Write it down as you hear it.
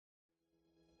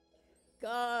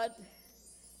God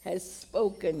has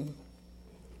spoken,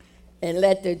 and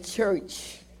let the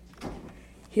church,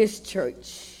 his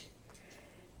church,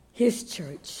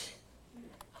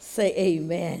 say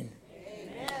amen.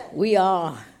 Amen. We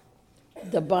are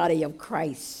the body of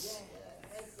Christ.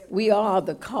 We are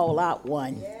the call out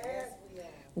one.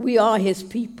 We are his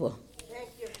people,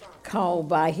 called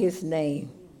by his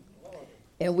name.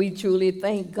 And we truly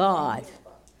thank God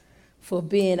for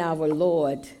being our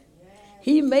Lord.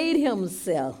 He made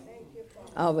himself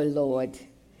our Lord.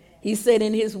 He said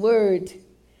in his word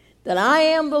that I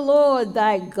am the Lord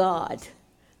thy God.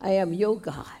 I am your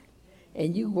God,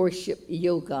 and you worship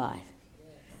your God.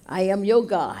 I am your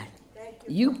God.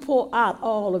 You pour out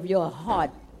all of your heart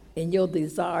and your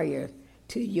desire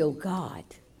to your God.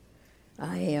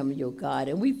 I am your God.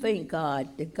 And we thank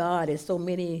God that God is so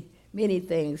many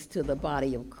things to the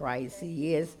body of Christ.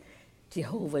 He is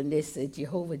Jehovah Nissi,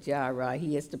 Jehovah Jireh.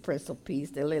 He is the Prince of Peace,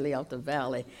 the lily of the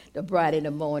valley, the bright and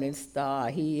the morning star.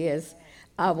 He is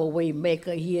our way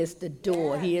maker. He is the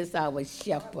door. He is our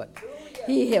shepherd.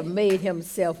 He have made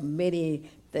himself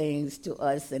many things to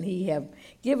us, and he have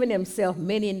given himself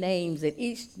many names, and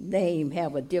each name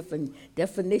have a different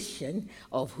definition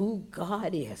of who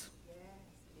God is.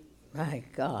 My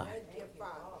God.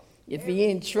 If you're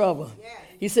in trouble,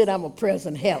 he said, I'm a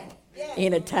present help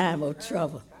in a time of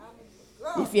trouble.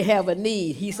 If you have a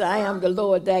need, he said, I am the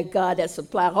Lord that God that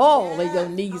supply all of your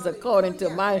needs according to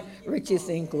my riches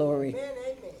in glory.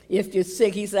 If you're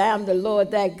sick, he said, I am the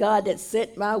Lord that God that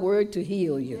sent my word to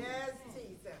heal you.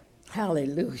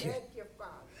 Hallelujah.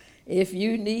 If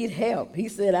you need help, he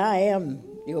said, I am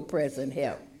your present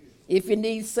help. If you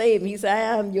need saving, he said,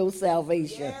 I am your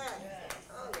salvation.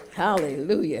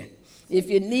 Hallelujah. If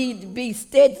you need to be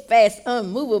steadfast,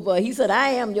 unmovable, he said, I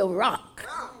am your rock.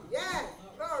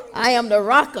 I am the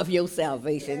rock of your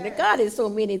salvation. God is so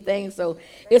many things, so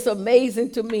it's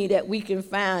amazing to me that we can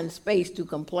find space to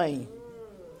complain.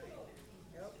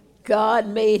 God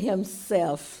made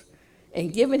himself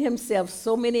and given himself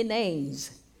so many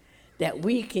names that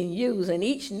we can use, and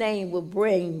each name will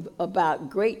bring about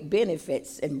great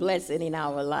benefits and blessing in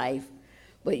our life.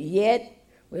 But yet,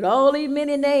 with all these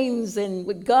many names and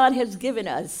what God has given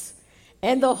us,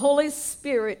 and the Holy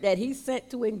Spirit that he sent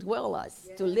to indwell us,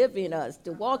 to live in us,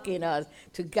 to walk in us,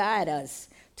 to guide us,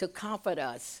 to comfort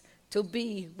us, to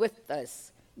be with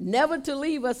us, never to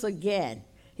leave us again.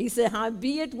 He said,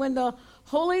 howbeit when the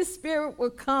Holy Spirit will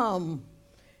come,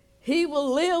 he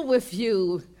will live with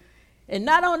you. And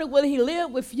not only will he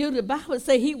live with you, the Bible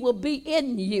says he will be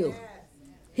in you.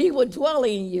 He will dwell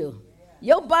in you.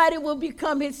 Your body will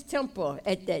become his temple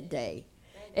at that day.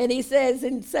 And he says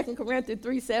in 2 Corinthians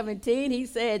 3:17, he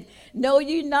said, know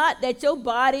you not that your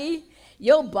body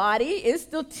is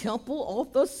the temple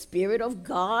of the Spirit of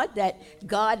God, that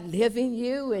God live in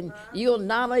you, and you're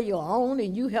not on your own,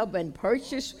 and you have been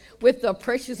purchased with the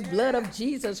precious blood of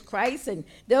Jesus Christ, and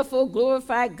therefore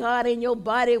glorify God in your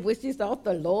body, which is of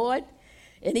the Lord.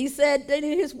 And he said that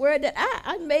in his word that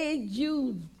I made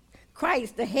you,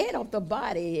 Christ, the head of the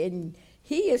body, and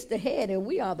he is the head, and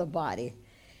we are the body.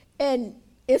 And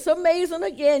it's amazing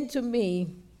again to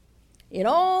me, in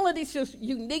all of this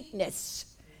uniqueness,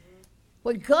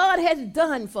 what God has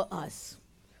done for us.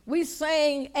 We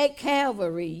sang at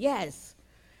Calvary, yes.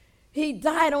 He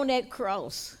died on that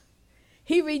cross.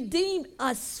 He redeemed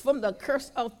us from the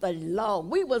curse of the law.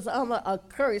 We was under a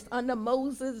curse, under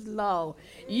Moses' law.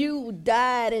 You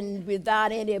died and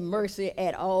without any mercy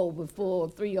at all before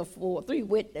three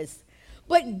witnesses.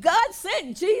 But God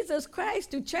sent Jesus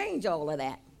Christ to change all of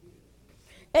that.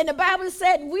 And the Bible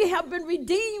said we have been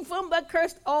redeemed from the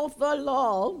curse of the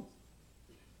law,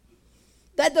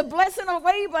 that the blessing of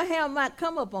Abraham might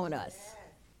come upon us.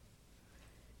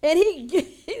 And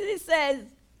he says,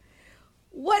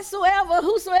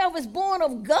 whosoever is born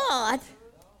of God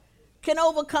can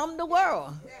overcome the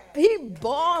world.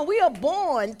 We are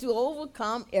born to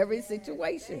overcome every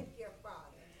situation.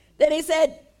 Then he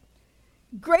said,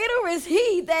 greater is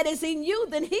he that is in you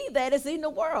than he that is in the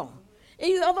world.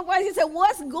 Otherwise, he said,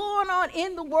 what's going on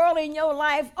in the world in your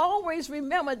life, always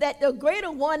remember that the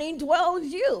greater one indwells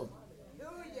you.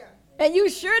 And you're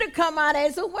sure to come out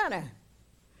as a winner.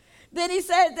 Then he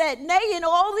said that, nay, in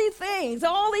all these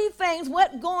things,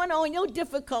 what's going on, your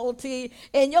difficulty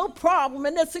and your problem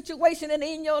and the situation and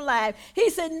in your life,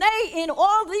 he said, nay, in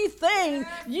all these things,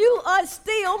 you are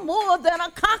still more than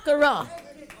a conqueror.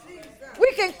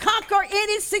 We can conquer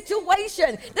any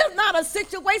situation. There's not a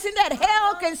situation that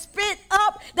hell can spit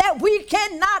up that we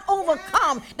cannot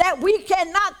overcome, that we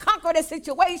cannot conquer the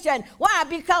situation. Why?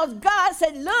 Because God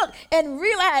said, look and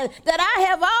realize that I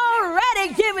have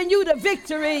already given you the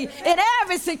victory in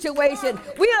every situation.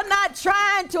 We are not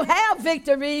trying to have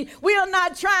victory. We are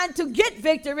not trying to get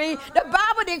victory. The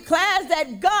Bible declares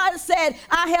that God said,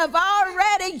 I have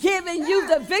already given you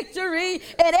the victory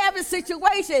in every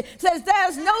situation. It says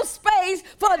there's no space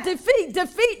for defeat.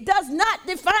 Defeat does not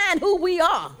define who we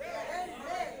are.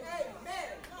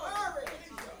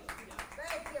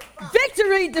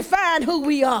 Victory defines who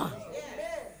we are.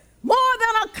 More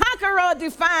than a conqueror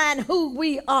defines who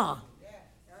we are.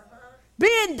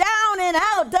 Being down and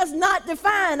out does not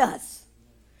define us.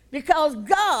 Because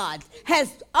God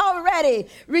has already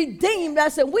redeemed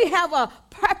us, and we have a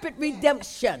perfect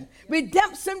redemption.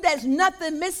 Redemption that's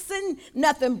nothing missing,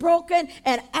 nothing broken,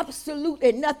 and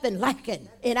absolutely nothing lacking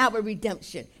in our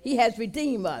redemption. He has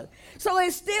redeemed us. So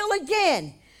it's still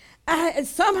again,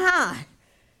 somehow,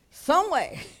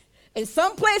 somewhere, in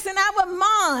some place in our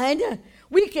mind,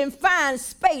 we can find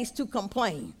space to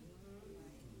complain.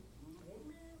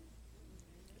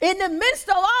 In the midst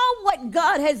of all what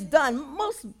God has done,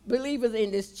 most believers in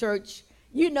this church,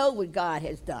 you know what God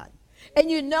has done.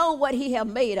 And you know what he has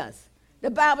made us.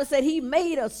 The Bible said he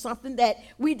made us something that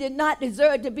we did not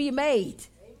deserve to be made.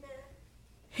 Amen.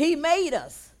 He made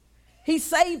us. He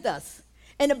saved us.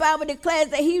 And the Bible declares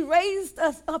that he raised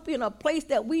us up in a place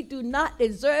that we do not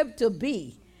deserve to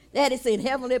be. That is in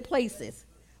heavenly places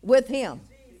with him.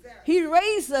 He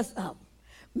raised us up.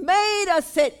 Made us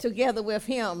sit together with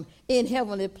him in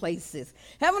heavenly places.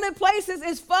 Heavenly places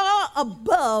is far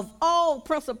above all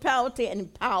principality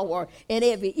and power and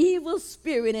every evil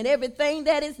spirit and everything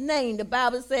that is named. The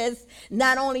Bible says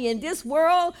not only in this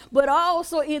world, but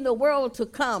also in the world to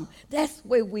come. That's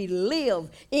where we live,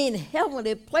 in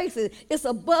heavenly places. It's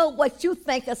above what you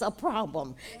think is a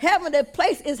problem. Heavenly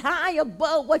place is high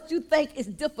above what you think is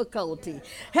difficulty.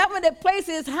 Heavenly place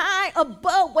is high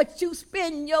above what you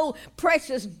spend your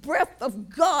precious breath of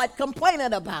God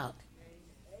complaining about.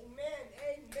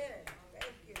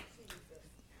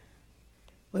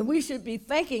 When we should be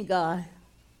thanking God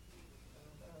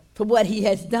for what he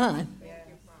has done.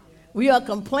 We are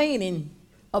complaining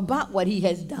about what he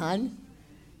has done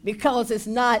because it's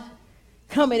not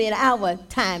coming in our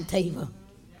timetable.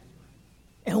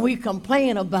 And we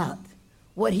complain about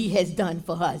what he has done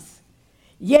for us.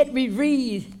 Yet we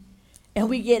read and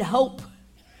we get hope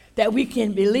that we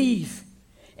can believe.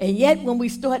 And yet when we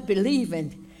start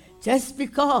believing, just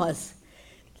because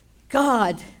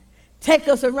God take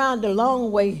us around the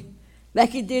long way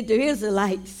like he did the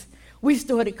Israelites, we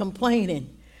started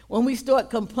complaining. When we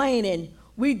start complaining,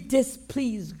 we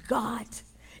displease God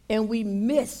and we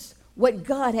miss what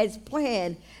God has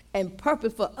planned and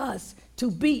purpose for us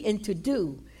to be and to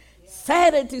do.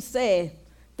 Sadder to say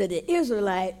that the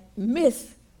Israelites missed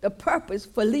the purpose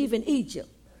for leaving Egypt.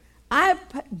 I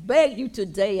beg you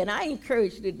today, and I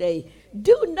encourage you today,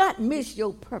 do not miss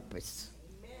your purpose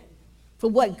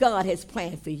for what God has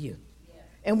planned for you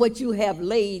and what you have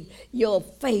laid your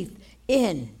faith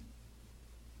in.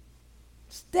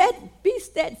 Be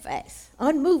steadfast,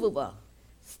 unmovable.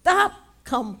 Stop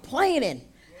complaining.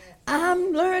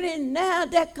 I'm learning now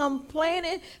that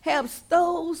complaining have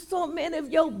stole so many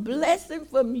of your blessings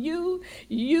from you.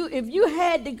 If you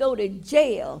had to go to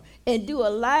jail and do a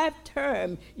life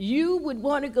term, you would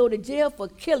want to go to jail for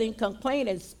killing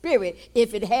complaining spirit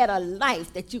if it had a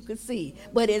life that you could see.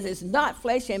 But it is not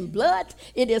flesh and blood,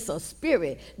 it is a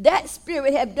spirit. That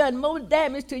spirit have done more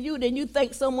damage to you than you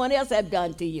think someone else have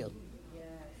done to you. Yes.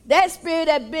 That spirit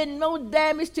have been more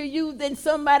damage to you than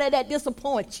somebody that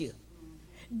disappoints you.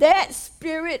 That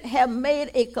spirit have made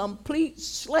a complete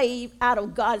slave out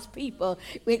of God's people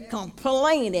with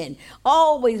complaining,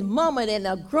 always mumbling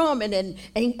and grumbling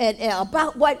and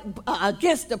about what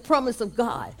against the promise of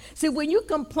God. See, when you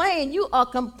complain, you are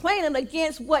complaining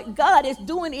against what God is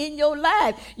doing in your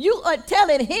life. You are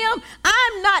telling him,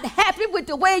 I'm not happy with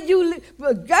the way you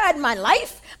guide my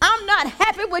life. I'm not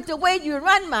happy with the way you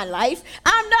run my life.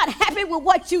 I'm not happy with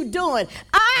what you're doing.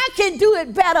 I can do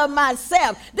it better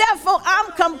myself. Therefore,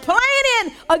 I'm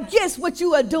complaining against what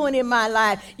you are doing in my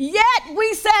life. Yet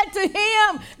we said to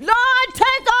him, Lord,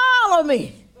 take all of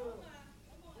me.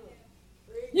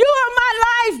 You are my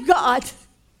life, God.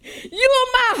 You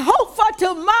are my hope for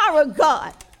tomorrow,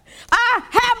 God. I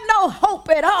have no hope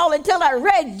at all until I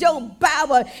read your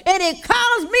Bible, and it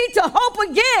calls me to hope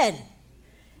again.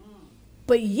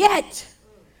 But yet,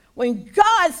 when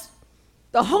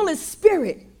the Holy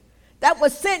Spirit that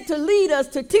was sent to lead us,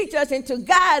 to teach us, and to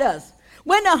guide us,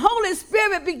 When the Holy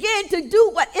Spirit began to do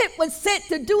what it was sent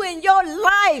to do in your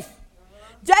life,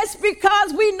 just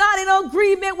because we're not in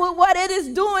agreement with what it is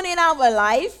doing in our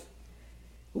life,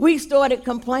 we started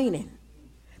complaining.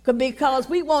 Because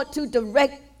we want to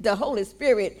direct the Holy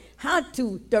Spirit how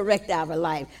to direct our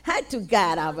life, how to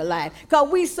guide our life.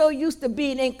 Because we so used to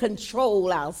being in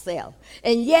control ourselves.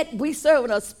 And yet we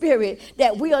serve a spirit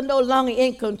that we are no longer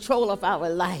in control of our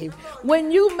life.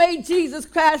 When you made Jesus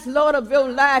Christ Lord of your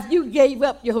life, you gave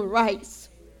up your rights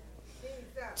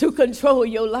to control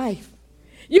your life.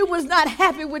 You was not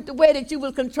happy with the way that you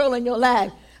were controlling your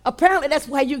life. Apparently that's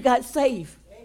why you got saved.